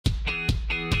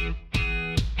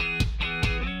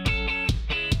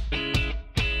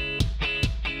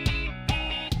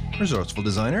Resourceful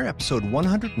Designer, episode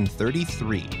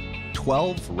 133,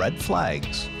 12 Red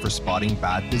Flags for Spotting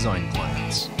Bad Design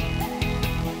Clients.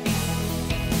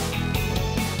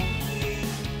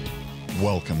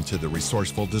 Welcome to the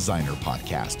Resourceful Designer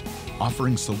podcast,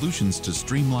 offering solutions to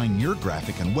streamline your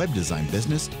graphic and web design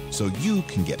business so you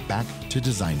can get back to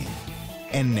designing.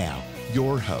 And now,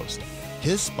 your host.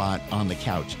 His spot on the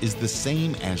couch is the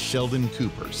same as Sheldon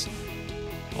Cooper's,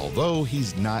 although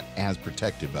he's not as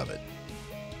protective of it.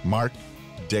 Mark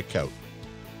Decote.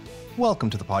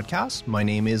 Welcome to the podcast. My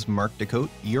name is Mark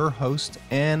Decote, your host,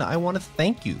 and I want to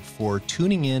thank you for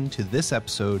tuning in to this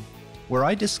episode where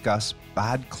I discuss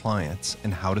bad clients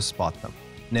and how to spot them.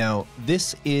 Now,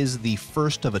 this is the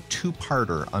first of a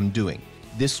two-parter I'm doing.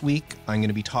 This week, I'm going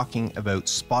to be talking about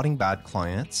spotting bad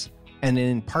clients, and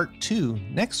in part two,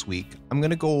 next week, I'm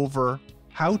going to go over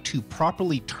how to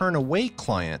properly turn away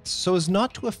clients so as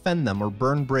not to offend them or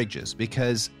burn bridges,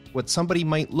 because what somebody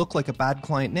might look like a bad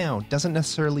client now doesn't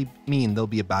necessarily mean they'll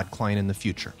be a bad client in the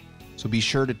future. So be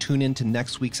sure to tune in to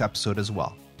next week's episode as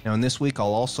well. Now, in this week,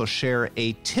 I'll also share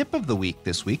a tip of the week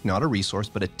this week, not a resource,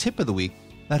 but a tip of the week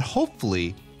that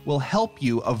hopefully will help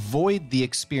you avoid the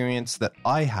experience that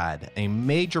I had, a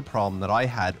major problem that I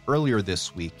had earlier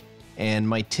this week. And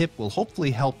my tip will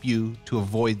hopefully help you to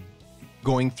avoid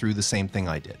going through the same thing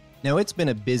I did. Now, it's been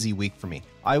a busy week for me.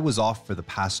 I was off for the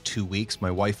past 2 weeks.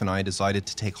 My wife and I decided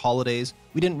to take holidays.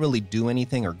 We didn't really do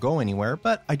anything or go anywhere,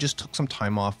 but I just took some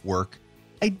time off work.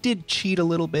 I did cheat a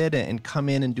little bit and come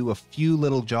in and do a few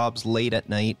little jobs late at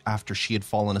night after she had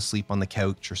fallen asleep on the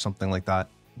couch or something like that.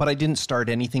 But I didn't start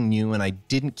anything new and I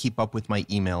didn't keep up with my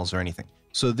emails or anything.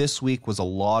 So this week was a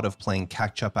lot of playing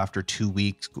catch up after 2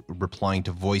 weeks, replying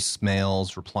to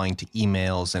voicemails, replying to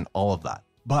emails, and all of that.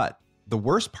 But the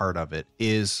worst part of it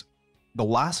is the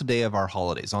last day of our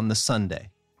holidays, on the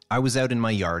Sunday, I was out in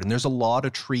my yard, and there's a lot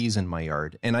of trees in my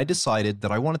yard, and I decided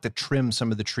that I wanted to trim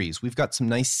some of the trees. We've got some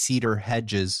nice cedar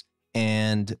hedges,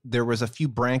 and there was a few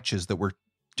branches that were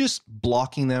just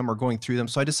blocking them or going through them.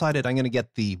 So I decided I'm going to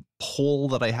get the pole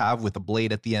that I have with a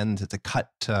blade at the end to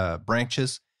cut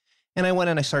branches. And I went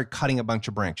and I started cutting a bunch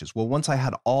of branches. Well, once I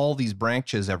had all these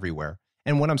branches everywhere,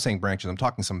 and when I'm saying branches, I'm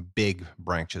talking some big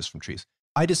branches from trees,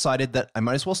 I decided that I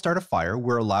might as well start a fire.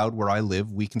 We're allowed where I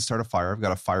live. We can start a fire. I've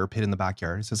got a fire pit in the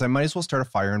backyard. It says I might as well start a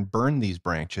fire and burn these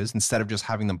branches instead of just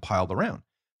having them piled around.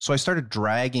 So I started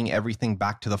dragging everything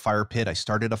back to the fire pit. I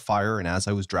started a fire, and as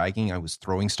I was dragging, I was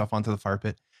throwing stuff onto the fire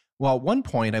pit. Well, at one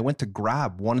point, I went to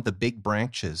grab one of the big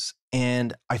branches,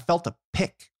 and I felt a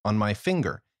pick on my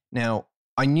finger. Now,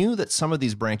 I knew that some of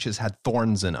these branches had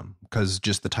thorns in them because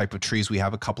just the type of trees we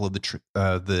have, a couple of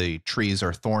the trees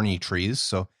are thorny trees.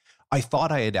 So I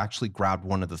thought I had actually grabbed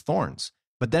one of the thorns.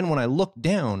 But then when I looked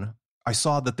down, I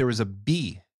saw that there was a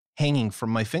bee hanging from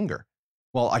my finger.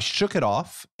 Well, I shook it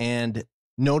off and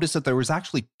noticed that there was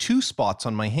actually 2 spots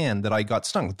on my hand that I got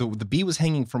stung. The bee was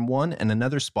hanging from one, and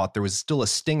another spot, there was still a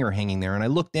stinger hanging there. And I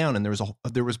looked down, and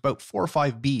there was about 4 or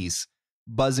 5 bees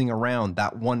buzzing around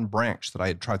that one branch that I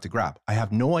had tried to grab. I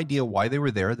have no idea why they were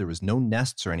there. There was no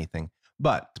nests or anything.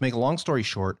 But to make a long story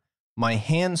short, my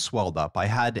hand swelled up. I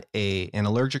had an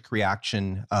allergic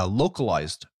reaction, a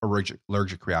localized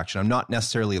allergic reaction. I'm not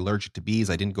necessarily allergic to bees.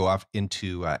 I didn't go off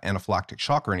into anaphylactic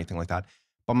shock or anything like that.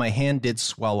 But my hand did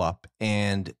swell up.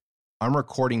 And I'm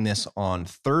recording this on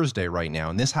Thursday right now.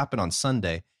 And this happened on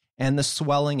Sunday. And the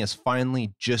swelling is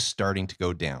finally just starting to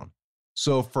go down.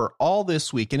 So for all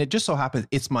this week, and it just so happens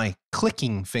it's my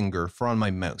clicking finger for on my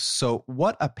mouse. So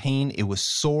what a pain. It was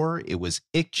sore, it was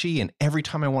itchy, and every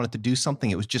time I wanted to do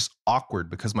something, it was just awkward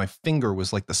because my finger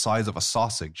was like the size of a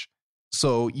sausage.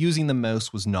 So using the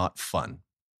mouse was not fun.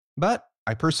 But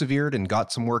I persevered and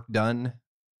got some work done,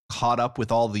 caught up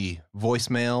with all the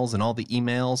voicemails and all the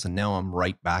emails, and now I'm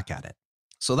right back at it.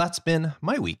 So that's been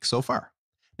my week so far.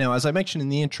 Now, as I mentioned in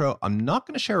the intro, I'm not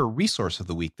going to share a resource of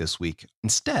the week this week.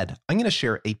 Instead, I'm going to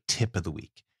share a tip of the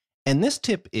week. And this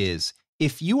tip is,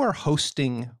 if you are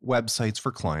hosting websites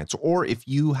for clients, or if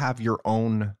you have your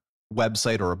own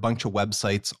website or a bunch of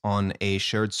websites on a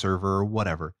shared server or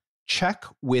whatever, check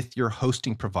with your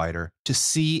hosting provider to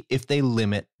see if they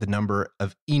limit the number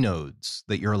of enodes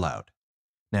that you're allowed.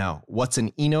 Now, what's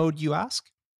an enode, you ask?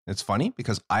 It's funny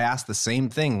because I asked the same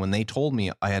thing when they told me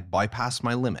I had bypassed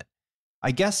my limit. I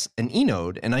guess an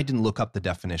enode, and I didn't look up the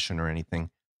definition or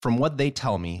anything, from what they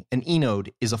tell me, an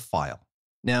enode is a file.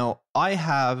 Now, I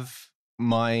have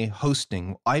my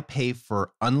hosting, I pay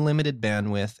for unlimited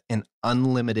bandwidth and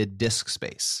unlimited disk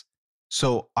space.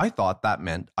 So I thought that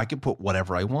meant I could put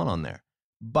whatever I want on there.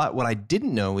 But what I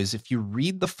didn't know is if you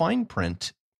read the fine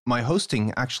print, my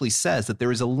hosting actually says that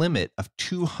there is a limit of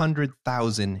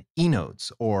 200,000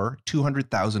 eNodes or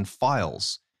 200,000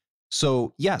 files.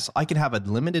 So yes, I could have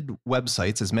unlimited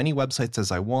websites, as many websites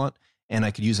as I want, and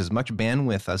I could use as much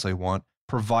bandwidth as I want,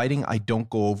 providing I don't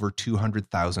go over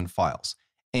 200,000 files.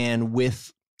 And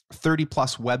with 30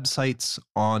 plus websites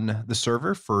on the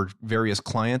server for various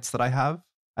clients that I have,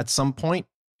 at some point,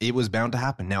 it was bound to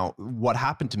happen. Now, what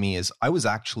happened to me is I was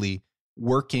actually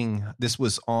working, this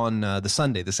was on the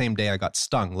Sunday, the same day I got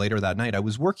stung later that night. I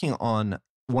was working on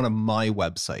one of my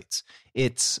websites.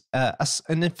 It's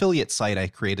an affiliate site I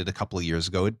created a couple of years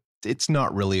ago. It's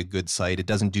not really a good site. It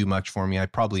doesn't do much for me. I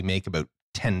probably make about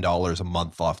 $10 a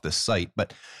month off this site,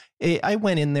 but I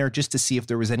went in there just to see if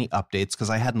there was any updates because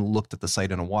I hadn't looked at the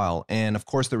site in a while. And of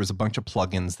course, there was a bunch of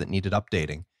plugins that needed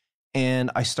updating.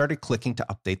 And I started clicking to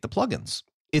update the plugins.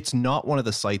 It's not one of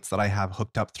the sites that I have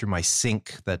hooked up through my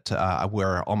sync that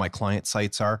where all my client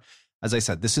sites are. As I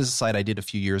said, this is a site I did a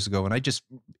few years ago, and I just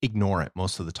ignore it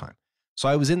most of the time. So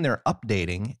I was in there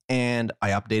updating, and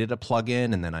I updated a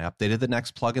plugin, and then I updated the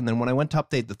next plugin. Then when I went to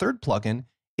update the third plugin,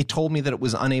 it told me that it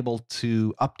was unable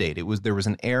to update. There was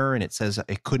an error, and it says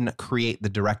it couldn't create the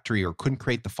directory or couldn't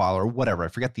create the file or whatever. I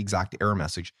forget the exact error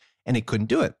message, and it couldn't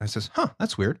do it. I says,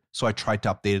 that's weird. So I tried to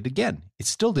update it again. It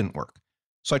still didn't work.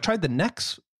 So I tried the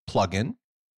next plugin,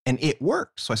 and it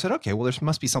worked. So I said, okay, well, there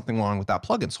must be something wrong with that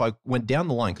plugin. So I went down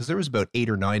the line because there was about 8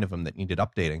 or 9 of them that needed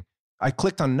updating. I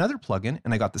clicked on another plugin,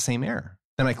 and I got the same error.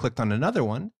 Then I clicked on another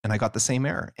one, and I got the same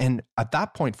error. And at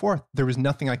that point forth, there was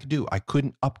nothing I could do. I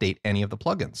couldn't update any of the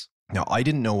plugins. Now, I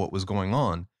didn't know what was going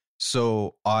on.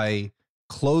 So I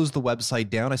closed the website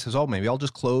down. I says, maybe I'll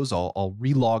just close. I'll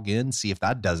re-log in, see if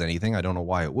that does anything. I don't know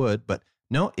why it would, but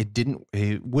no, it didn't.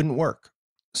 It wouldn't work.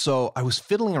 So I was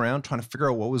fiddling around trying to figure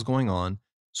out what was going on.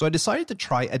 So I decided to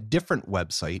try a different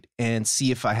website and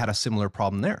see if I had a similar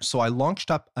problem there. So I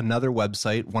launched up another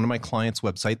website, one of my clients'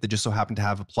 website that just so happened to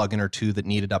have a plugin or two that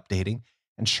needed updating.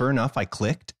 And sure enough, I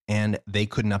clicked and they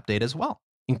couldn't update as well,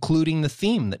 including the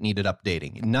theme that needed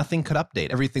updating. Nothing could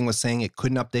update. Everything was saying it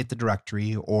couldn't update the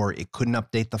directory or it couldn't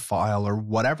update the file or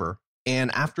whatever.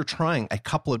 And after trying a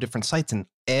couple of different sites and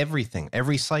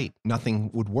every site,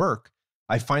 nothing would work.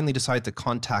 I finally decided to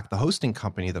contact the hosting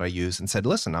company that I use and said,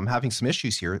 listen, I'm having some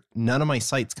issues here. None of my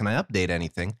sites can I update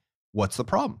anything. What's the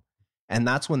problem? And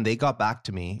that's when they got back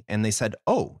to me and they said,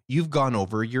 you've gone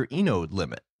over your eNode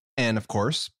limit. And of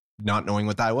course, not knowing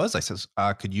what that was, I says,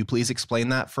 could you please explain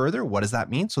that further? What does that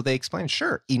mean? So they explained,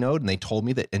 sure, eNode. And they told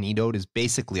me that an eNode is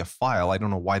basically a file. I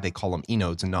don't know why they call them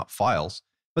eNodes and not files,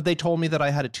 but they told me that I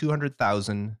had a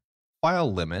 200,000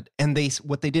 file limit. And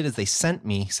what they did is they sent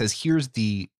me, says, here's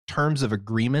the terms of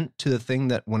agreement to the thing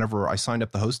that whenever I signed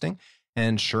up the hosting.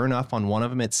 And sure enough, on one of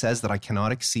them, it says that I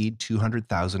cannot exceed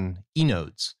 200,000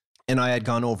 eNodes. And I had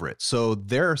gone over it. So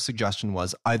their suggestion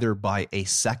was either buy a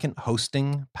second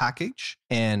hosting package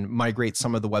and migrate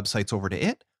some of the websites over to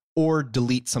it, or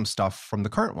delete some stuff from the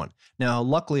current one. Now,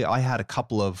 luckily, I had a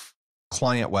couple of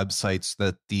client websites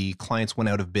that the clients went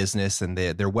out of business and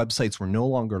their websites were no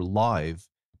longer live,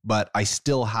 but I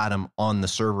still had them on the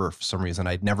server for some reason.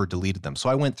 I'd never deleted them. So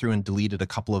I went through and deleted a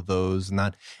couple of those and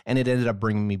it ended up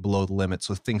bringing me below the limit.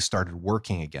 So things started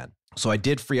working again. So I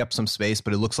did free up some space,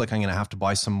 but it looks like I'm going to have to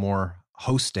buy some more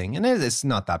hosting. And it's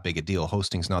not that big a deal.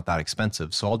 Hosting's not that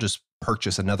expensive. So I'll just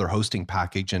purchase another hosting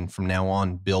package and from now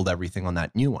on, build everything on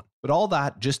that new one. But all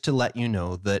that just to let you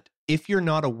know that if you're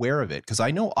not aware of it, because I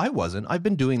know I wasn't, I've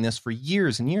been doing this for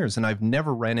years and years and I've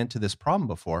never ran into this problem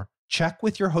before. Check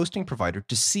with your hosting provider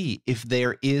to see if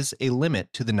there is a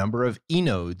limit to the number of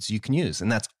eNodes you can use. And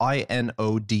that's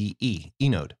INODE,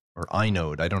 eNode, or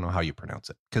iNode. I don't know how you pronounce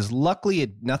it. Because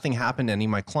luckily, nothing happened to any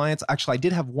of my clients. Actually, I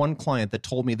did have one client that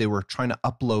told me they were trying to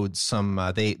upload some,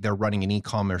 they're running an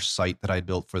e-commerce site that I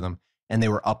built for them. And they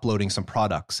were uploading some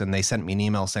products. And they sent me an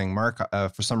email saying, Mark,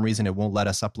 for some reason, it won't let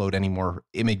us upload any more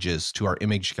images to our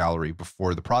image gallery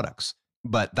before the products.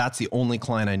 But that's the only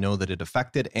client I know that it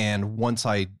affected. And once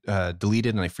I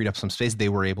deleted and I freed up some space, they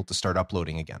were able to start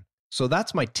uploading again. So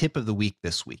that's my tip of the week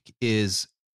this week is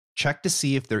check to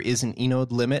see if there is an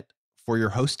eNode limit for your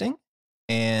hosting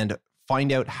and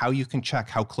find out how you can check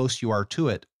how close you are to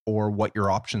it or what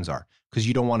your options are. Because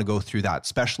you don't want to go through that,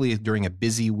 especially during a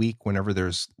busy week, whenever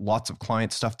there's lots of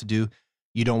client stuff to do.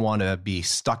 You don't want to be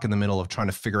stuck in the middle of trying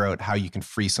to figure out how you can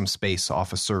free some space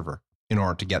off a server in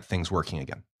order to get things working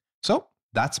again. So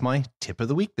that's my tip of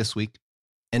the week this week.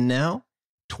 And now,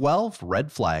 12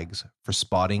 red flags for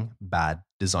spotting bad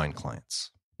design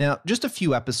clients. Now, just a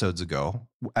few episodes ago,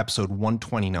 episode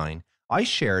 129, I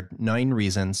shared 9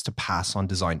 reasons to pass on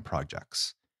design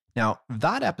projects. Now,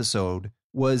 that episode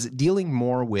was dealing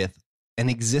more with an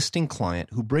existing client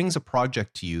who brings a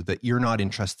project to you that you're not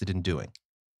interested in doing.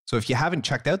 So if you haven't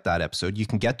checked out that episode, you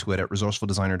can get to it at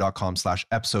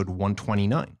resourcefuldesigner.com/episode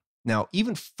 129. Now,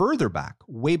 even further back,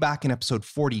 way back in episode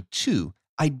 42,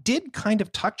 I did kind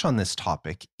of touch on this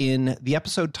topic in the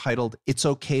episode titled, It's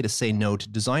Okay to Say No to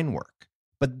Design Work.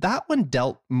 But that one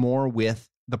dealt more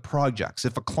with the projects.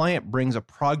 If a client brings a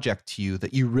project to you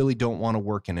that you really don't want to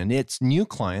work in, and it's new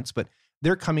clients, but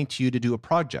they're coming to you to do a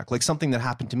project, like something that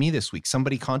happened to me this week.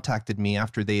 Somebody contacted me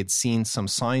after they had seen some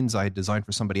signs I had designed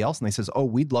for somebody else, and they says, "Oh,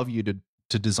 we'd love you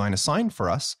to design a sign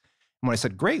for us." And when I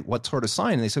said, "Great, what sort of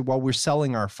sign?" And they said, "Well, we're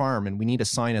selling our farm and we need a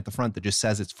sign at the front that just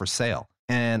says it's for sale."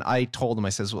 And I told them, I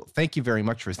says, "Well, thank you very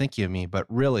much for thinking of me, but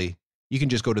really, you can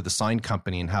just go to the sign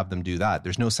company and have them do that.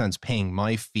 There's no sense paying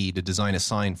my fee to design a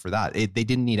sign for that." They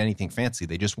didn't need anything fancy.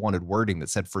 They just wanted wording that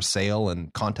said for sale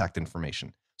and contact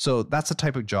information. So that's the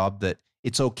type of job that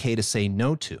it's okay to say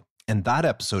no to. And that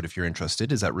episode, if you're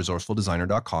interested, is at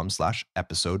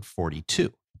resourcefuldesigner.com/episode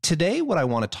 42. Today, what I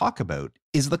want to talk about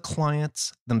is the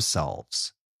clients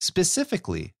themselves,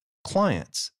 specifically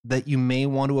clients that you may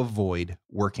want to avoid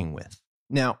working with.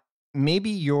 Now, maybe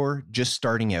you're just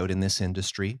starting out in this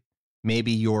industry.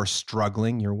 Maybe you're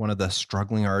struggling. You're one of the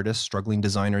struggling artists, struggling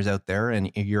designers out there,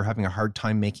 and you're having a hard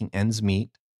time making ends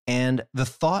meet. And the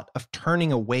thought of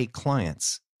turning away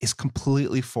clients is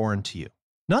completely foreign to you.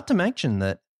 Not to mention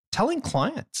that telling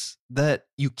clients that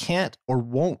you can't or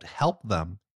won't help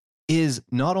them is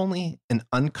not only an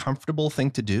uncomfortable thing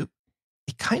to do,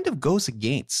 it kind of goes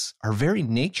against our very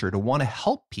nature to want to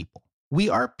help people. We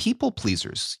are people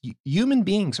pleasers. Human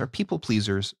beings are people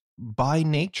pleasers by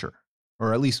nature,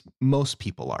 or at least most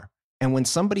people are. And when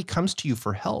somebody comes to you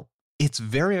for help, it's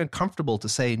very uncomfortable to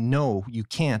say, no, you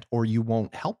can't, or you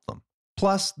won't help them.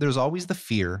 Plus, there's always the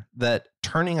fear that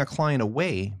turning a client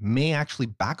away may actually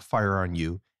backfire on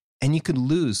you, and you could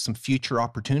lose some future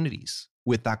opportunities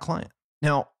with that client.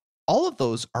 Now, all of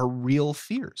those are real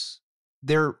fears.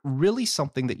 They're really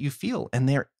something that you feel, and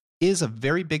there is a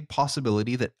very big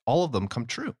possibility that all of them come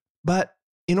true. But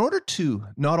in order to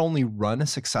not only run a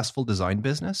successful design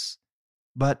business,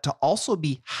 but to also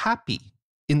be happy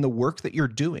in the work that you're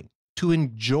doing, to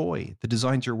enjoy the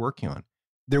designs you're working on,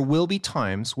 there will be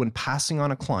times when passing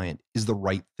on a client is the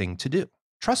right thing to do.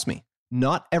 Trust me,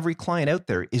 not every client out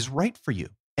there is right for you.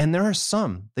 And there are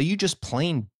some that you just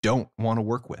plain don't want to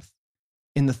work with.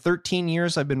 In the 13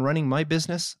 years I've been running my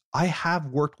business, I have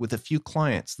worked with a few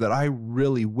clients that I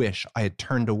really wish I had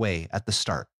turned away at the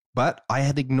start. But I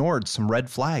had ignored some red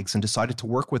flags and decided to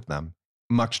work with them,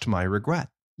 much to my regret.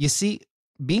 You see,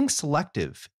 being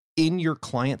selective in your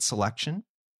client selection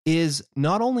is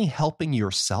not only helping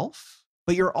yourself,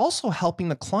 but you're also helping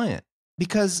the client,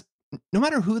 because no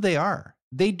matter who they are,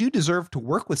 they do deserve to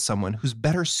work with someone who's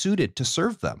better suited to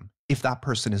serve them if that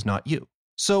person is not you.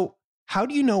 So how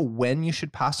do you know when you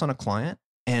should pass on a client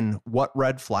and what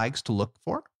red flags to look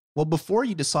for? Well, before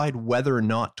you decide whether or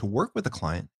not to work with a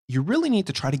client, you really need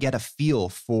to try to get a feel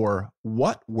for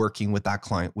what working with that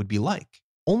client would be like.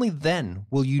 Only then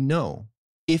will you know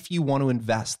if you want to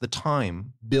invest the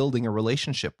time building a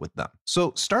relationship with them.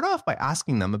 So start off by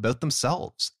asking them about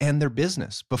themselves and their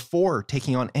business before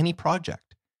taking on any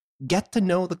project. Get to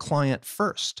know the client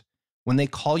first. When they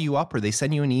call you up or they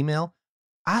send you an email,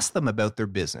 ask them about their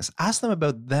business. Ask them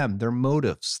about them, their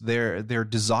motives, their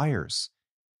desires.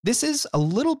 This is a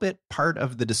little bit part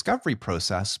of the discovery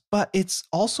process, but it's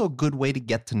also a good way to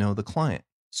get to know the client.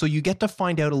 So you get to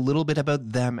find out a little bit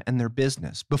about them and their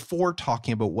business before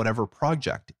talking about whatever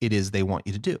project it is they want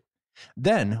you to do.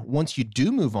 Then, once you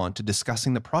do move on to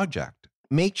discussing the project,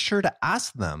 make sure to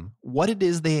ask them what it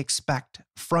is they expect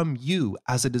from you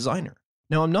as a designer.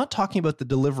 Now, I'm not talking about the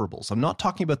deliverables. I'm not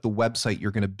talking about the website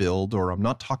you're going to build, or I'm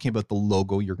not talking about the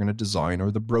logo you're going to design,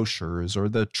 or the brochures, or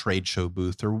the trade show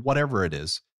booth, or whatever it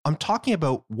is. I'm talking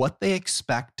about what they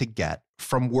expect to get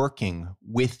from working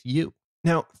with you.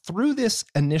 Now, through this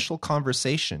initial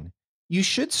conversation, you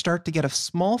should start to get a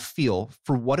small feel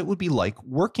for what it would be like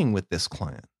working with this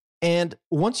client. And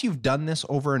once you've done this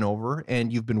over and over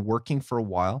and you've been working for a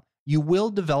while, you will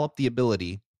develop the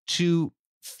ability to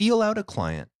feel out a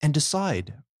client and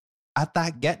decide at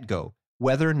that get-go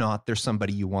whether or not there's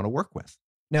somebody you want to work with.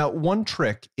 Now, one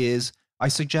trick is I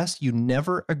suggest you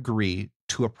never agree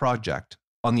to a project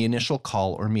on the initial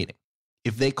call or meeting.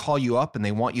 If they call you up and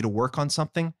they want you to work on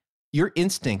something, your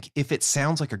instinct, if it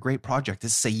sounds like a great project,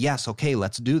 is to say, yes, okay,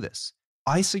 let's do this.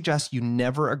 I suggest you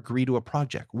never agree to a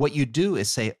project. What you do is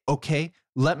say, okay,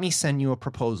 let me send you a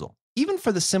proposal, even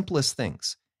for the simplest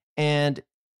things. And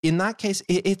in that case,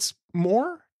 it's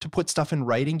more to put stuff in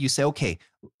writing. You say, okay,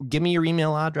 give me your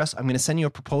email address. I'm going to send you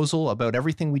a proposal about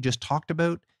everything we just talked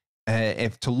about.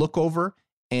 if to look over,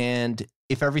 and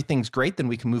if everything's great, then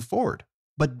we can move forward.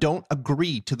 But don't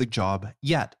agree to the job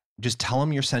yet. Just tell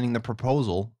them you're sending the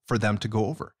proposal for them to go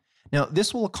over. Now,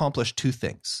 this will accomplish two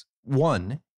things.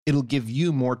 One, it'll give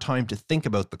you more time to think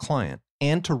about the client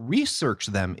and to research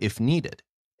them if needed.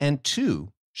 And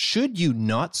two, should you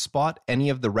not spot any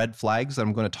of the red flags that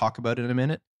I'm going to talk about in a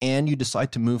minute, and you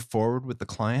decide to move forward with the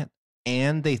client,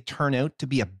 and they turn out to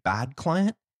be a bad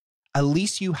client, at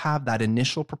least you have that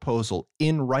initial proposal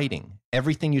in writing,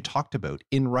 everything you talked about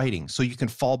in writing, so you can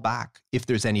fall back if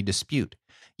there's any dispute.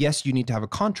 Yes, you need to have a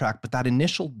contract, but that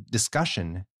initial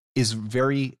discussion is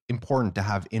very important to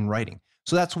have in writing.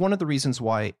 So that's one of the reasons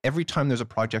why every time there's a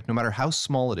project, no matter how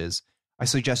small it is, I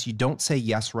suggest you don't say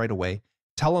yes right away.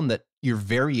 Tell them that you're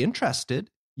very interested,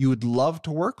 you would love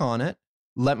to work on it.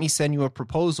 Let me send you a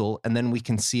proposal, and then we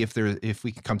can see if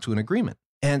we can come to an agreement.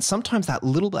 And sometimes that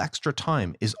little extra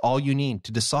time is all you need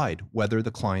to decide whether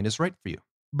the client is right for you.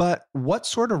 But what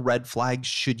sort of red flags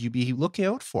should you be looking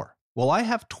out for? Well, I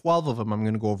have 12 of them I'm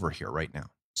going to go over here right now.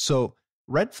 So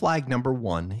red flag number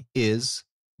 1 is,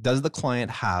 does the client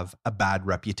have a bad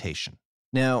reputation?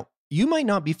 Now, you might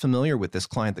not be familiar with this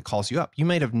client that calls you up. You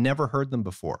might have never heard them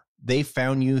before. They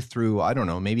found you through, I don't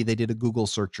know, maybe they did a Google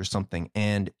search or something,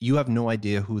 and you have no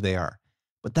idea who they are.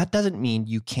 But that doesn't mean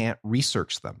you can't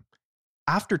research them.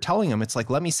 After telling them, it's like,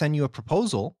 let me send you a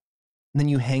proposal, and then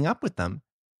you hang up with them.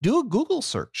 Do a Google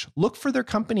search. Look for their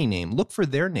company name. Look for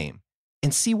their name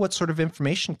and see what sort of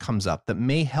information comes up that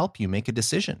may help you make a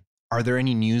decision. Are there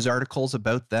any news articles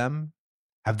about them?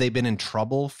 Have they been in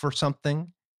trouble for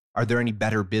something? Are there any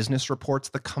better business reports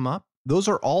that come up? Those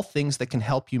are all things that can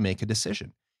help you make a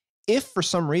decision. If for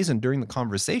some reason during the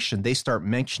conversation, they start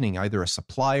mentioning either a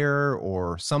supplier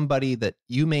or somebody that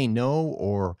you may know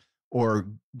or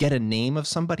get a name of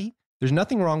somebody, there's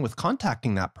nothing wrong with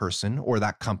contacting that person or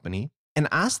that company and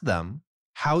ask them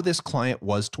how this client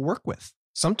was to work with.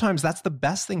 Sometimes that's the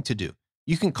best thing to do.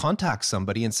 You can contact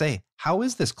somebody and say, how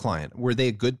is this client? Were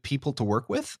they good people to work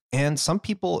with? And some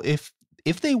people, if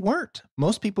they weren't,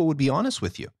 most people would be honest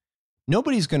with you.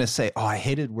 Nobody's going to say, oh, I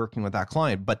hated working with that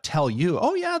client, but tell you,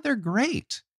 oh yeah, they're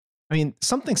great. I mean,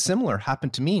 something similar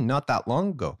happened to me not that long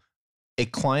ago. A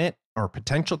client or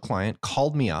potential client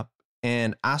called me up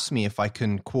and asked me if I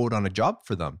can quote on a job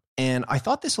for them. And I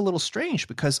thought this a little strange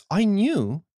because I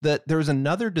knew that there was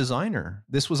another designer.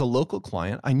 This was a local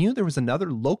client. I knew there was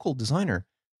another local designer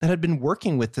that had been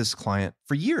working with this client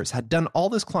for years, had done all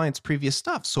this client's previous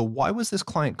stuff. So why was this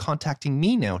client contacting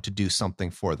me now to do something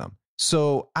for them?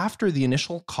 So after the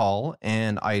initial call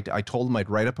and I told them I'd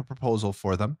write up a proposal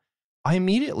for them, I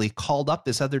immediately called up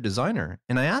this other designer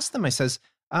and I asked them, I says,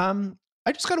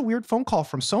 I just got a weird phone call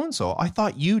from so-and-so. I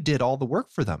thought you did all the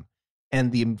work for them.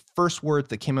 And the first words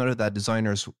that came out of that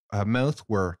designer's mouth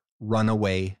were, run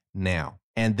away now.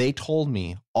 And they told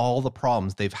me all the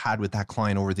problems they've had with that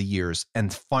client over the years.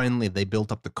 And finally, they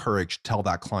built up the courage to tell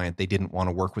that client they didn't want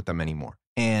to work with them anymore.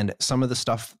 And some of the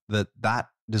stuff that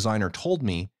designer told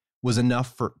me was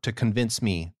enough to convince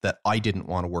me that I didn't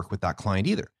want to work with that client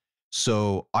either.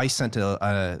 So I sent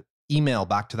a email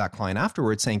back to that client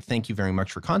afterwards saying, thank you very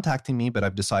much for contacting me, but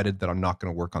I've decided that I'm not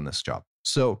going to work on this job.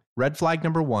 So red flag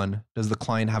number 1, does the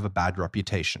client have a bad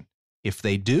reputation? If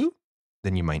they do,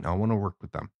 then you might not want to work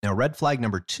with them. Now, red flag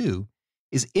number 2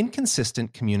 is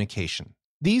inconsistent communication.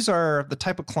 These are the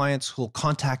type of clients who will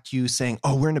contact you saying,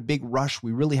 oh, we're in a big rush.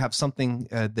 We really have something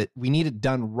that we need it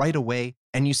done right away.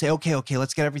 And you say, okay,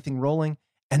 let's get everything rolling.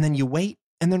 And then you wait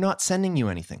and they're not sending you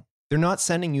anything. They're not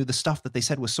sending you the stuff that they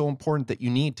said was so important that you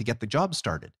need to get the job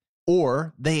started.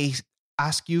 Or they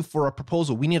ask you for a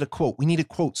proposal. We need a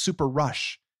quote, super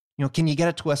rush. Can you get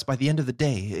it to us by the end of the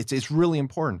day? It's really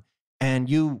important. And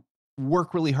you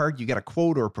work really hard. You get a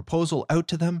quote or a proposal out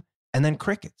to them and then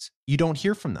crickets. You don't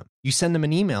hear from them. You send them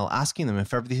an email asking them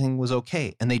if everything was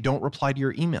okay and they don't reply to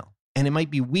your email. And it might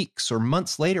be weeks or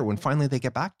months later when finally they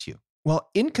get back to you. Well,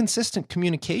 inconsistent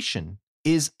communication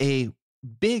is a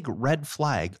big red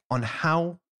flag on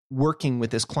how working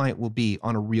with this client will be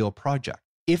on a real project.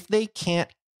 If they can't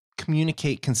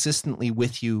communicate consistently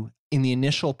with you in the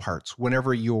initial parts,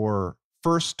 whenever you're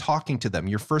first talking to them,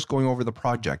 you're first going over the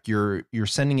project, you're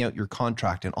sending out your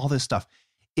contract and all this stuff.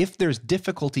 If there's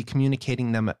difficulty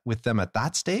communicating with them at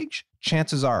that stage,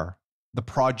 chances are the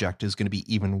project is going to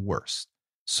be even worse.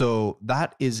 So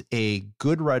that is a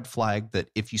good red flag that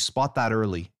if you spot that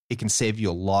early, it can save you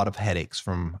a lot of headaches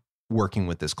from working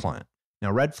with this client.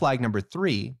 Now, red flag number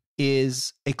 3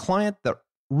 is a client that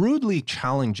rudely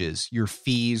challenges your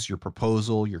fees, your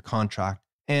proposal, your contract.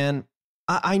 And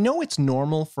I know it's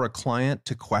normal for a client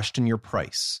to question your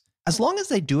price, as long as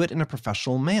they do it in a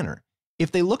professional manner.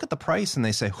 If they look at the price and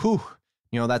they say, whew,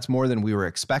 that's more than we were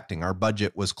expecting. Our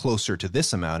budget was closer to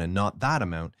this amount and not that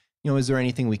amount. Is there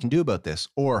anything we can do about this?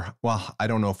 Or, well, I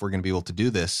don't know if we're going to be able to do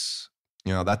this.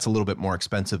 That's a little bit more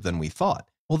expensive than we thought.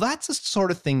 Well, that's the sort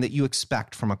of thing that you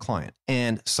expect from a client.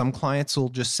 And some clients will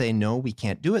just say, no, we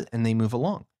can't do it, and they move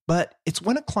along. But it's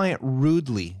when a client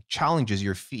rudely challenges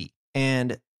your fee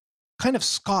and kind of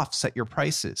scoffs at your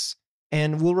prices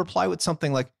and will reply with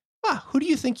something like, who do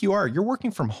you think you are? You're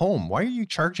working from home. Why are you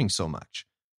charging so much?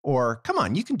 Or, come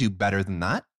on, you can do better than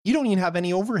that. You don't even have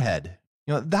any overhead.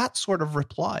 That sort of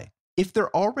reply. If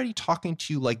they're already talking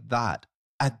to you like that,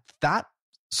 at that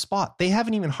spot, they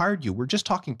haven't even hired you. We're just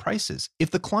talking prices.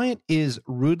 If the client is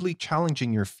rudely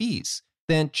challenging your fees,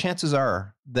 then chances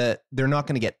are that they're not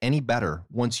going to get any better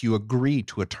once you agree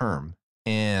to a term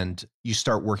and you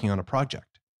start working on a project.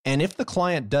 And if the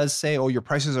client does say, oh, your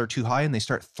prices are too high, and they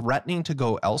start threatening to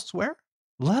go elsewhere,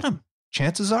 let them.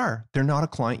 Chances are they're not a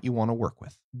client you want to work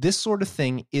with. This sort of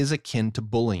thing is akin to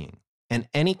bullying. And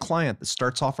any client that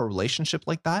starts off a relationship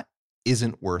like that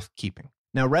isn't worth keeping.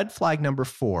 Now, red flag number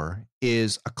 4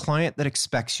 is a client that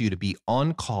expects you to be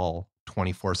on call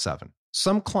 24/7.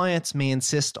 Some clients may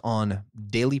insist on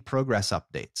daily progress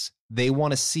updates. They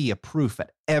want to see a proof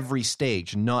at every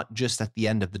stage, not just at the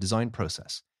end of the design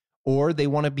process. Or they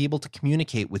want to be able to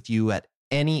communicate with you at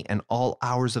any and all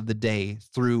hours of the day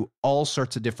through all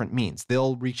sorts of different means.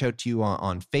 They'll reach out to you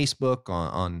on Facebook,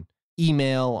 on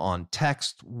email, on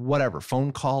text, whatever,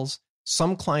 phone calls.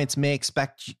 Some clients may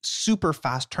expect super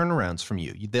fast turnarounds from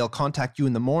you. They'll contact you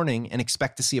in the morning and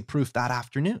expect to see a proof that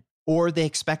afternoon. Or they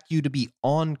expect you to be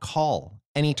on call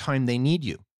anytime they need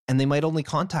you. And they might only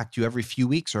contact you every few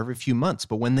weeks or every few months.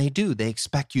 But when they do, they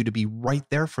expect you to be right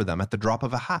there for them at the drop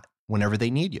of a hat whenever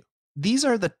they need you. These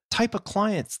are the type of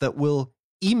clients that will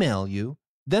email you,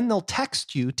 then they'll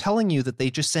text you telling you that they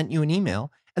just sent you an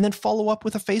email, and then follow up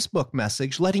with a Facebook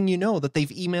message letting you know that they've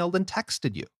emailed and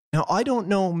texted you. Now, I don't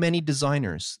know many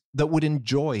designers that would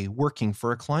enjoy working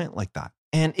for a client like that.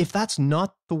 And if that's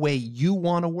not the way you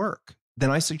want to work,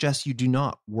 then I suggest you do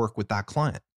not work with that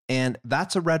client. And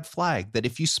that's a red flag that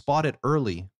if you spot it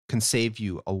early, can save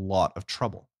you a lot of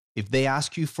trouble. If they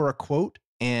ask you for a quote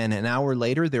and an hour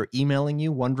later they're emailing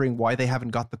you wondering why they haven't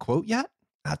got the quote yet,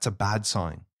 that's a bad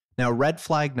sign. Now, red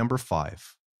flag number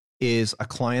 5 is a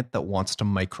client that wants to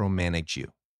micromanage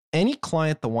you. Any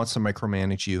client that wants to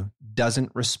micromanage you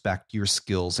doesn't respect your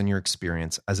skills and your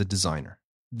experience as a designer.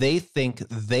 They think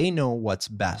they know what's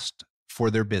best for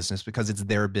their business because it's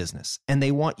their business, and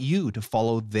they want you to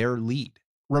follow their lead.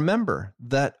 Remember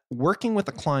that working with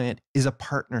a client is a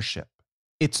partnership.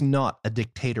 It's not a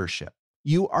dictatorship.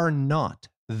 You are not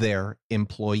their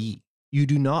employee. You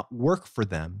do not work for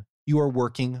them. You are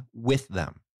working with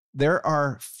them. There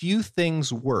are few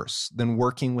things worse than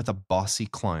working with a bossy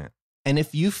client. And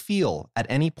if you feel at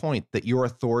any point that your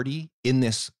authority in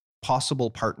this possible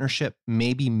partnership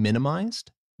may be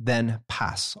minimized, then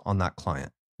pass on that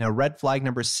client. Now, red flag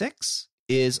number 6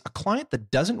 is a client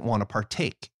that doesn't want to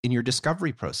partake in your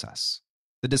discovery process.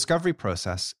 The discovery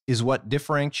process is what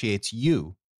differentiates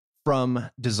you from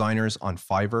designers on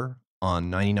Fiverr, on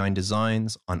 99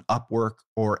 Designs, on Upwork,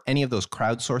 or any of those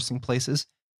crowdsourcing places,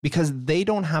 because they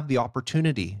don't have the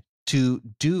opportunity to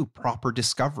do proper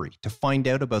discovery, to find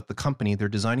out about the company they're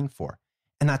designing for.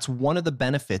 And that's one of the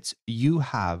benefits you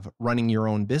have running your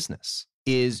own business,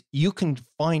 is you can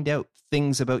find out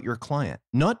things about your client,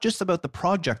 not just about the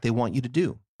project they want you to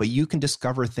do, but you can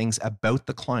discover things about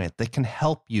the client that can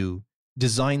help you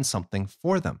design something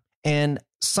for them. And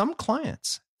some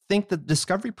clients think that the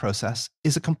discovery process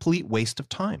is a complete waste of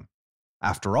time.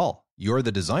 After all, you're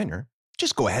the designer.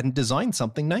 Just go ahead and design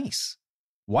something nice.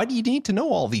 Why do you need to know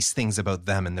all these things about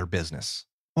them and their business?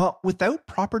 Well, without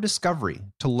proper discovery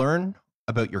to learn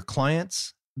about your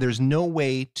clients, there's no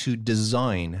way to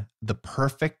design the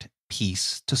perfect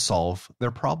piece to solve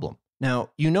their problem.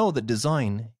 Now, you know that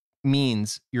design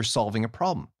means you're solving a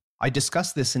problem. I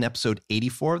discussed this in episode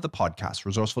 84 of the podcast,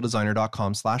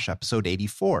 resourcefuldesigner.com/episode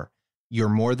 84. You're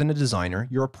more than a designer,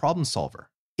 you're a problem solver.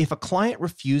 If a client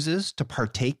refuses to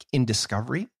partake in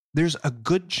discovery, there's a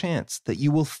good chance that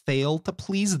you will fail to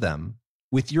please them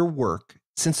with your work,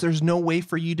 since there's no way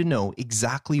for you to know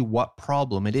exactly what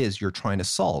problem it is you're trying to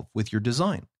solve with your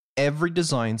design. Every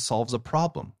design solves a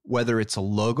problem, whether it's a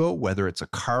logo, whether it's a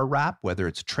car wrap, whether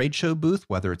it's a trade show booth,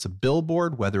 whether it's a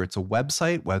billboard, whether it's a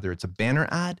website, whether it's a banner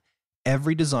ad.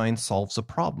 Every design solves a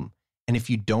problem. And if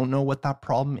you don't know what that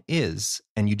problem is,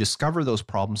 and you discover those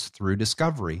problems through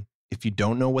discovery, if you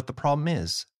don't know what the problem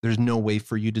is, there's no way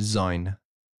for you to design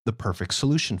the perfect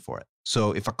solution for it.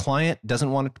 So if a client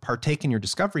doesn't want to partake in your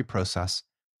discovery process,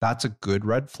 that's a good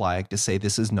red flag to say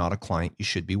this is not a client you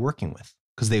should be working with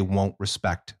because they won't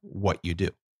respect what you do.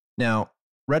 Now,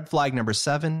 red flag number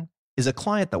 7 is a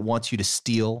client that wants you to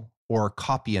steal or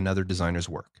copy another designer's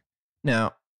work.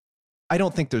 Now, I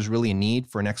don't think there's really a need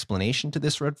for an explanation to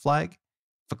this red flag.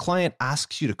 If a client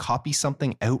asks you to copy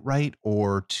something outright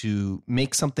or to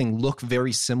make something look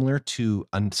very similar to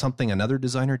something another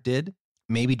designer did,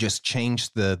 maybe just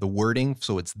change the wording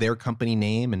so it's their company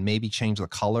name and maybe change the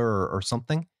color or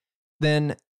something,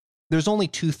 then there's only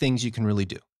 2 things you can really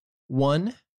do.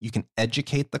 1, you can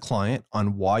educate the client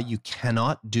on why you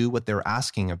cannot do what they're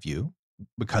asking of you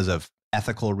because of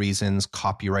ethical reasons,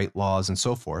 copyright laws, and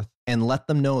so forth, and let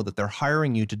them know that they're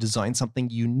hiring you to design something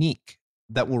unique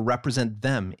that will represent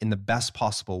them in the best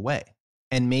possible way.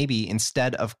 And maybe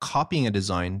instead of copying a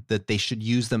design, that they should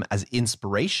use them as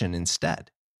inspiration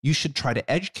instead. You should try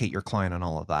to educate your client on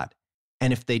all of that.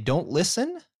 And if they don't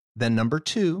listen, then number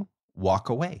 2, walk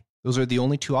away. Those are the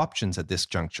only 2 options at this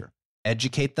juncture.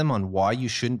 Educate them on why you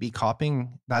shouldn't be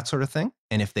copying that sort of thing.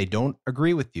 And if they don't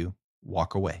agree with you,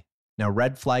 walk away. Now,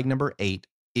 red flag number 8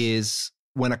 is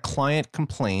when a client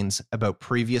complains about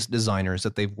previous designers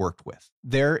that they've worked with.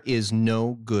 There is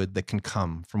no good that can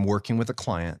come from working with a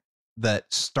client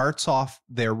that starts off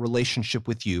their relationship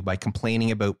with you by complaining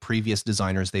about previous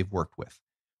designers they've worked with.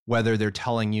 Whether they're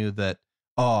telling you that,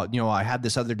 I had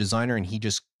this other designer and he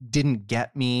just didn't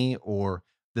get me, or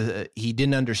he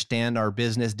didn't understand our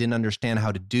business, didn't understand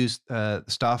how to do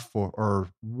stuff, or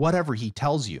whatever he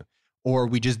tells you. Or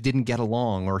we just didn't get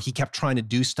along, or he kept trying to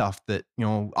do stuff that,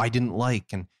 I didn't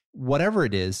like. And whatever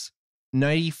it is,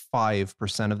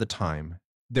 95% of the time,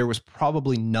 there was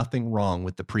probably nothing wrong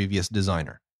with the previous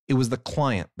designer. It was the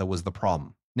client that was the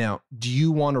problem. Now, do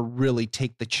you want to really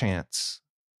take the chance,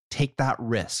 take that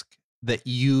risk that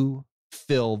you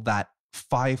fill that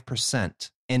 5%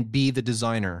 and be the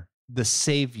designer, the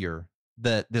savior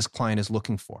that this client is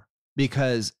looking for?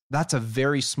 Because that's a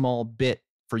very small bit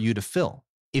for you to fill.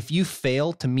 If you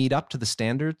fail to meet up to the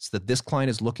standards that this client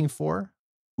is looking for,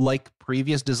 like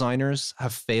previous designers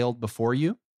have failed before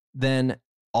you, then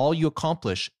all you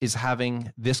accomplish is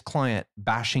having this client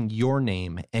bashing your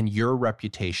name and your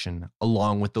reputation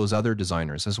along with those other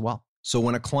designers as well. So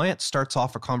when a client starts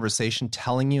off a conversation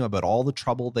telling you about all the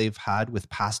trouble they've had with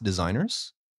past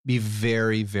designers, be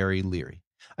very, very leery.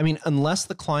 I mean, unless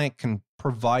the client can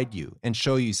provide you and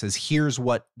show you, says, here's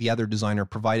what the other designer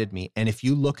provided me. And if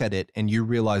you look at it and you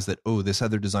realize that, this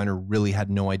other designer really had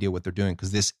no idea what they're doing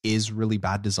because this is really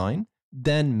bad design,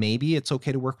 then maybe it's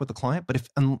okay to work with the client. But if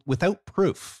without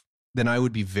proof, then I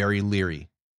would be very leery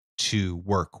to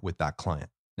work with that client.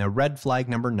 Now, red flag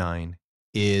number 9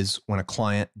 is when a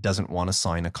client doesn't want to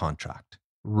sign a contract.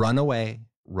 Run away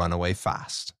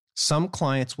fast. Some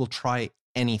clients will try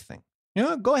anything.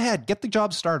 Go ahead, get the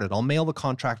job started. I'll mail the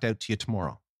contract out to you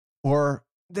tomorrow. Or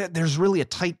there's really a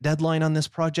tight deadline on this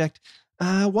project.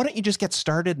 Why don't you just get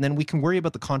started and then we can worry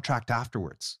about the contract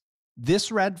afterwards?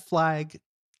 This red flag,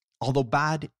 although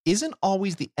bad, isn't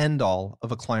always the end all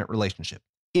of a client relationship.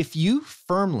 If you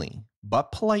firmly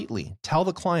but politely tell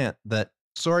the client that,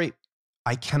 sorry,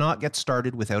 I cannot get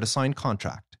started without a signed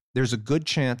contract, there's a good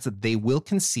chance that they will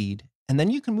concede and then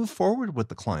you can move forward with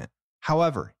the client.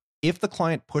 However, if the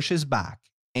client pushes back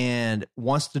and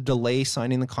wants to delay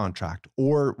signing the contract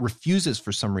or refuses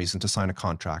for some reason to sign a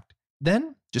contract,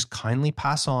 then just kindly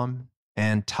pass on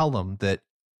and tell them that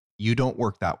you don't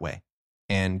work that way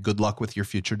and good luck with your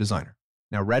future designer.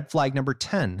 Now, red flag number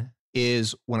 10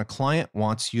 is when a client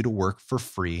wants you to work for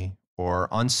free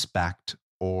or on spec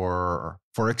or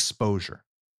for exposure.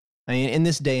 I mean, in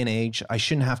this day and age, I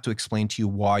shouldn't have to explain to you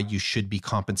why you should be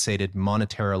compensated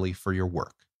monetarily for your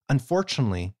work.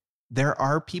 Unfortunately, there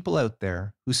are people out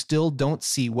there who still don't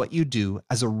see what you do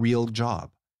as a real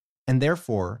job. And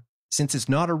therefore, since it's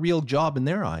not a real job in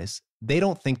their eyes, they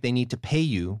don't think they need to pay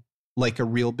you like a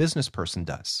real business person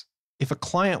does. If a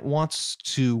client wants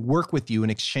to work with you in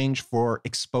exchange for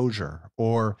exposure,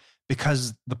 or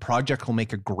because the project will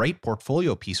make a great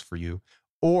portfolio piece for you,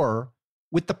 or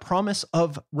with the promise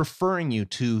of referring you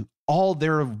to all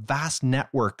their vast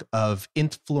network of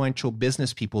influential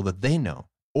business people that they know,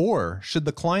 or should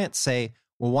the client say,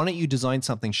 well, why don't you design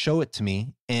something, show it to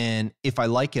me, and if I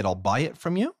like it, I'll buy it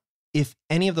from you? If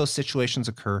any of those situations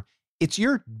occur, it's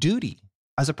your duty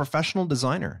as a professional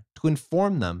designer to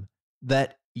inform them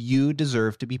that you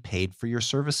deserve to be paid for your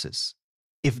services.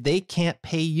 If they can't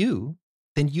pay you,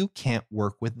 then you can't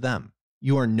work with them.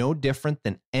 You are no different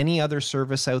than any other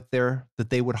service out there that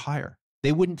they would hire.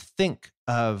 They wouldn't think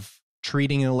of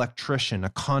treating an electrician, a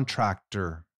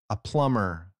contractor, a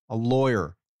plumber, a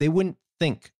lawyer. They wouldn't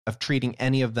think of treating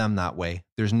any of them that way,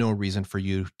 there's no reason for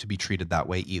you to be treated that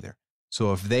way either.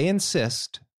 So if they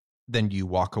insist, then you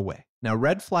walk away. Now,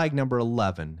 red flag number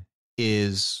 11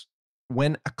 is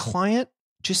when a client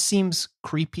just seems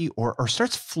creepy or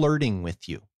starts flirting with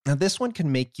you. Now, this one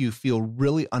can make you feel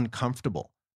really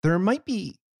uncomfortable. There might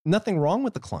be nothing wrong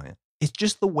with the client. It's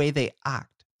just the way they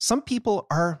act. Some people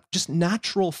are just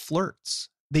natural flirts.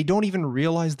 They don't even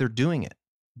realize they're doing it.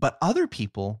 But other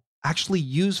people actually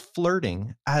use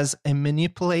flirting as a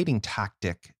manipulating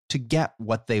tactic to get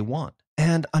what they want.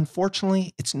 And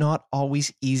unfortunately, it's not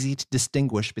always easy to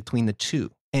distinguish between the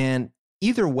two. And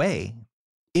either way,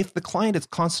 if the client is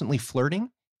constantly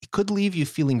flirting, it could leave you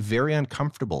feeling very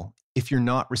uncomfortable if you're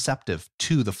not receptive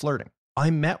to the flirting. I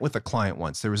met with a client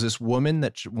once. There was this woman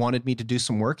that wanted me to do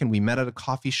some work, and we met at a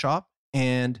coffee shop.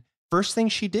 And first thing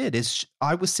she did is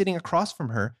I was sitting across from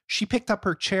her. She picked up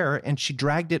her chair and she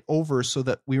dragged it over so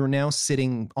that we were now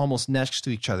sitting almost next to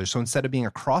each other. So instead of being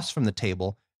across from the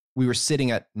table, we were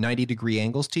sitting at 90-degree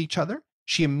angles to each other.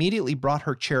 She immediately brought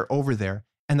her chair over there.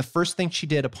 And the first thing she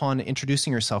did upon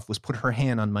introducing herself was put her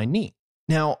hand on my knee.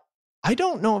 Now, I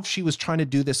don't know if she was trying to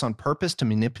do this on purpose to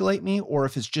manipulate me or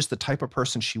if it's just the type of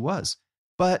person she was.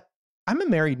 But I'm a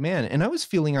married man and I was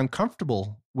feeling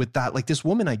uncomfortable with that. Like this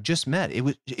woman I just met,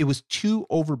 it was too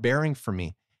overbearing for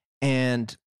me.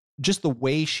 And just the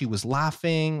way she was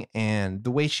laughing and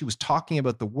the way she was talking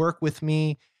about the work with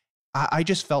me, I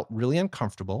just felt really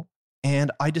uncomfortable.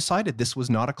 And I decided this was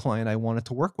not a client I wanted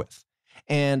to work with.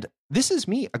 And this is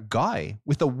me, a guy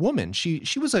with a woman. She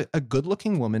was a good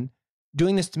looking woman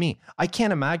doing this to me. I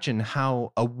can't imagine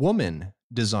how a woman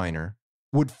designer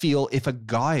would feel if a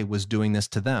guy was doing this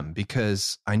to them,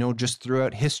 because I know just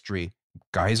throughout history,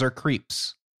 guys are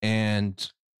creeps.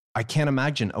 And I can't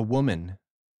imagine a woman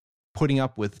putting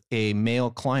up with a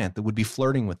male client that would be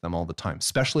flirting with them all the time,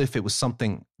 especially if it was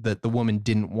something that the woman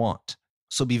didn't want.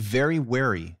 So be very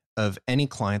wary of any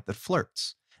client that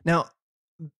flirts. Now,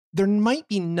 there might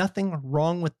be nothing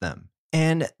wrong with them,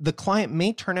 and the client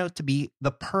may turn out to be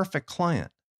the perfect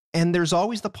client. And there's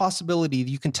always the possibility that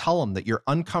you can tell them that you're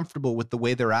uncomfortable with the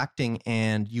way they're acting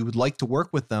and you would like to work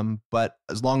with them, but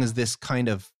as long as this kind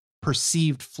of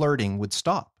perceived flirting would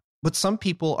stop. But some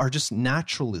people are just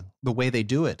naturally the way they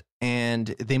do it, and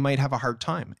they might have a hard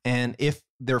time. And if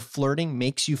their flirting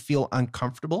makes you feel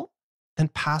uncomfortable, then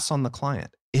pass on the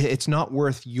client. It's not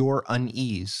worth your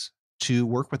unease to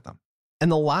work with them.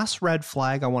 And the last red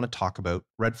flag I want to talk about,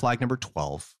 red flag number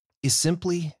 12, is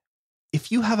simply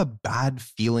if you have a bad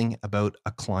feeling about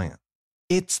a client.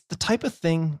 It's the type of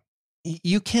thing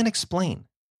you can't explain.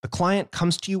 The client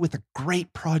comes to you with a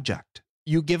great project.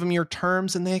 You give them your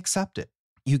terms and they accept it.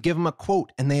 You give them a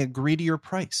quote and they agree to your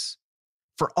price.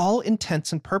 For all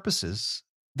intents and purposes,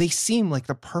 they seem like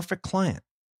the perfect client.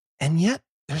 And yet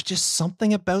there's just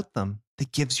something about them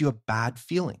that gives you a bad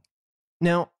feeling.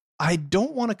 Now, I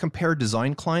don't want to compare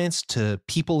design clients to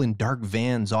people in dark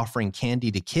vans offering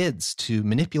candy to kids to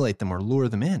manipulate them or lure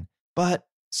them in. But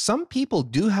some people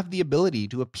do have the ability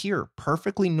to appear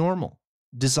perfectly normal,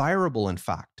 desirable in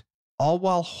fact, all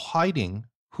while hiding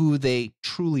who they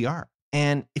truly are.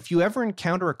 And if you ever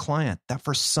encounter a client that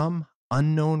for some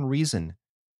unknown reason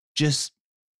just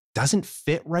doesn't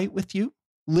fit right with you,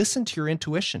 listen to your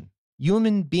intuition.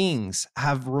 Human beings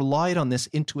have relied on this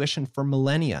intuition for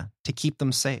millennia to keep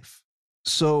them safe.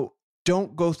 So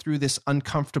don't go through this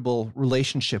uncomfortable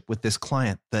relationship with this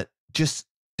client that just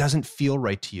doesn't feel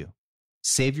right to you.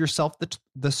 Save yourself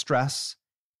the stress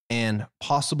and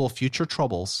possible future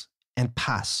troubles and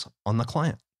pass on the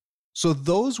client. So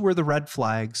those were the red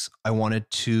flags I wanted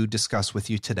to discuss with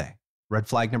you today. Red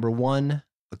flag number 1,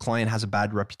 the client has a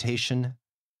bad reputation.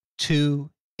 2,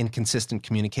 inconsistent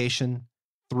communication.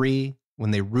 3,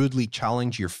 when they rudely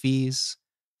challenge your fees.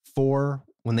 4,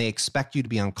 when they expect you to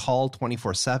be on call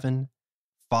 24/7.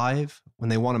 5, when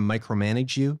they want to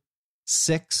micromanage you.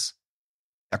 6,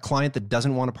 a client that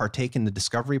doesn't want to partake in the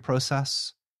discovery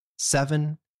process.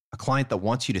 7, a client that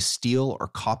wants you to steal or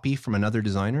copy from another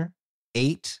designer.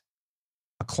 8,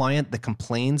 a client that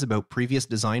complains about previous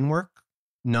design work.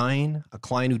 9, a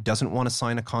client who doesn't want to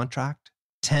sign a contract.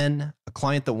 10, a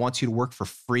client that wants you to work for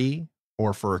free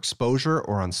or for exposure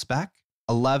or on spec.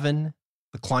 11,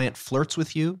 the client flirts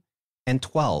with you. And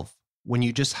 12, when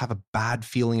you just have a bad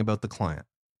feeling about the client.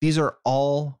 These are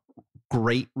all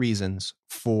great reasons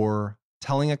for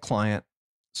telling a client,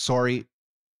 sorry,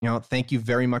 thank you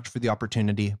very much for the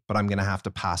opportunity, but I'm going to have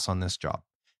to pass on this job.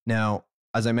 Now,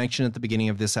 as I mentioned at the beginning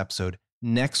of this episode,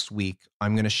 next week,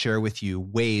 I'm going to share with you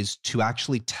ways to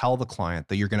actually tell the client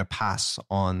that you're going to pass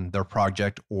on their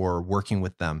project or working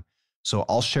with them. So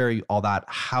I'll share all that,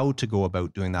 how to go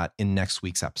about doing that in next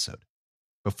week's episode.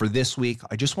 But for this week,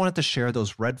 I just wanted to share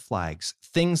those red flags,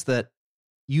 things that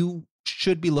you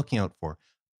should be looking out for.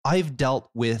 I've dealt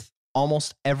with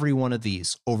almost every one of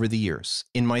these over the years.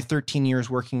 In my 13 years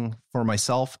working for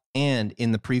myself and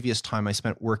in the previous time I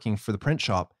spent working for the print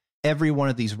shop, every one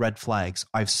of these red flags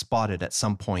I've spotted at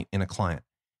some point in a client.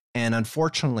 And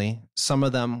unfortunately, some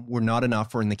of them were not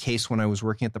enough, or in the case when I was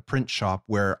working at the print shop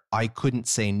where I couldn't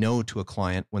say no to a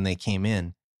client when they came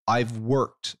in, I've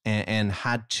worked and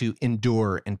had to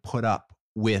endure and put up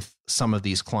with some of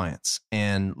these clients.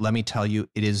 And let me tell you,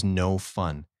 it is no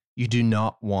fun. You do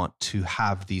not want to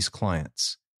have these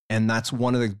clients. And that's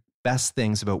one of the best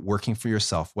things about working for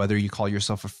yourself, whether you call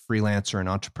yourself a freelancer, an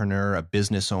entrepreneur, a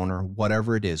business owner,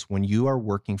 whatever it is. When you are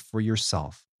working for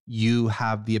yourself, you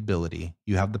have the ability,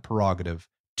 you have the prerogative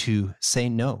to say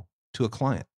no to a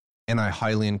client. And I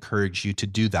highly encourage you to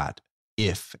do that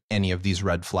if any of these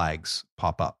red flags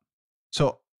pop up.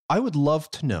 So I would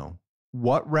love to know,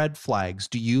 what red flags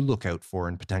do you look out for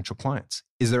in potential clients?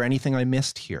 Is there anything I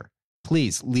missed here?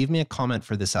 Please leave me a comment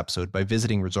for this episode by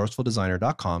visiting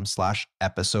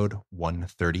resourcefuldesigner.com/episode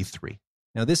 133.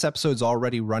 Now, this episode's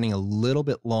already running a little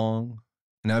bit long,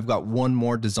 and I've got one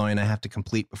more design I have to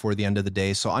complete before the end of the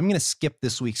day. So I'm going to skip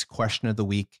this week's question of the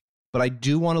week, but I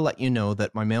do want to let you know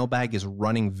that my mailbag is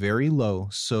running very low.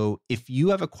 So if you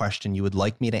have a question you would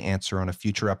like me to answer on a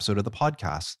future episode of the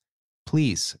podcast,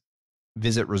 please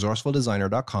visit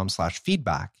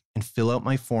resourcefuldesigner.com/feedback and fill out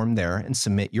my form there and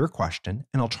submit your question,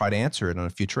 and I'll try to answer it on a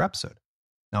future episode.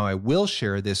 Now, I will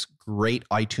share this great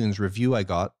iTunes review I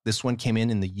got. This one came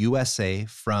in the USA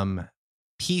from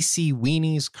PC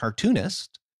Weenie's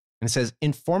Cartoonist, and it says,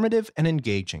 informative and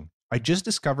engaging. I just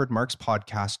discovered Mark's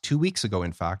podcast 2 weeks ago,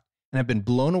 in fact, and I've been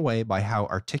blown away by how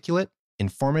articulate,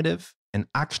 informative, and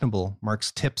actionable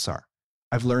Mark's tips are.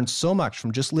 I've learned so much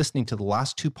from just listening to the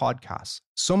last 2 podcasts,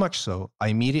 so much so I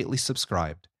immediately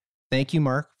subscribed. Thank you,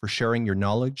 Mark, for sharing your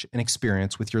knowledge and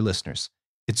experience with your listeners.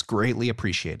 It's greatly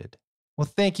appreciated. Well,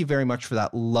 thank you very much for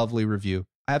that lovely review.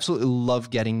 I absolutely love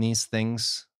getting these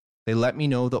things. They let me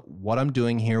know that what I'm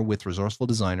doing here with Resourceful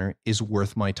Designer is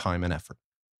worth my time and effort.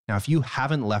 Now, if you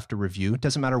haven't left a review, it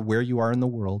doesn't matter where you are in the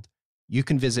world, you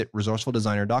can visit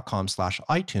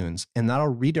resourcefuldesigner.com/iTunes, and that'll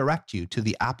redirect you to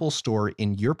the Apple Store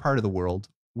in your part of the world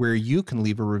where you can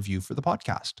leave a review for the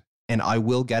podcast. And I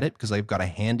will get it because I've got a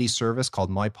handy service called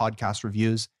My Podcast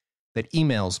Reviews that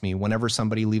emails me whenever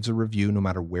somebody leaves a review, no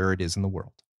matter where it is in the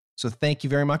world. So thank you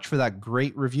very much for that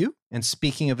great review. And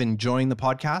speaking of enjoying the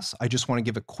podcast, I just want to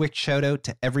give a quick shout out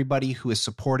to everybody who is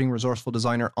supporting Resourceful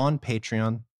Designer on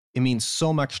Patreon. It means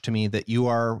so much to me that you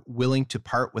are willing to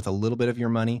part with a little bit of your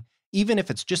money, even if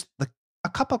it's just a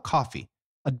cup of coffee,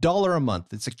 $1 a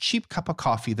month. It's a cheap cup of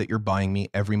coffee that you're buying me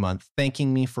every month,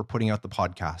 thanking me for putting out the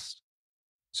podcast.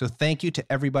 So thank you to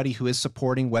everybody who is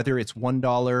supporting, whether it's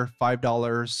 $1,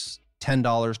 $5,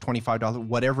 $10, $25,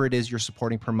 whatever it is you're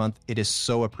supporting per month. It is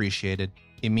so appreciated.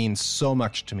 It means so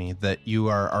much to me that you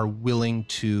are willing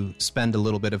to spend a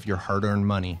little bit of your hard-earned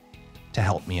money to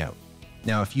help me out.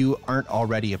 Now, if you aren't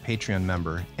already a Patreon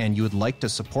member and you would like to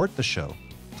support the show,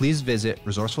 please visit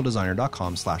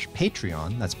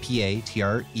resourcefuldesigner.com/Patreon. That's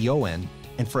Patreon.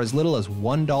 And for as little as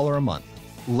 $1 a month,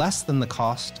 less than the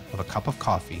cost of a cup of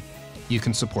coffee, you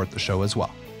can support the show as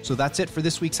well. So that's it for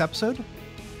this week's episode.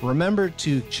 Remember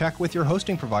to check with your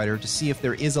hosting provider to see if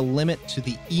there is a limit to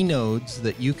the eNodes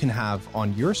that you can have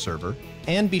on your server.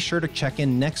 And be sure to check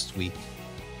in next week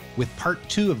with part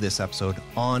 2 of this episode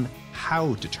on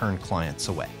how to turn clients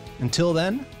away. Until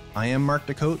then, I am Mark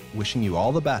Decote, wishing you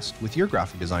all the best with your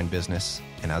graphic design business.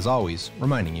 And as always,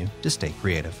 reminding you to stay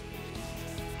creative.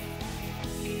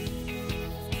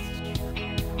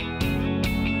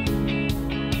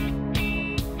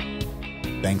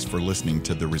 Thanks for listening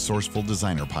to the Resourceful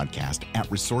Designer podcast at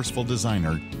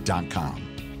resourcefuldesigner.com.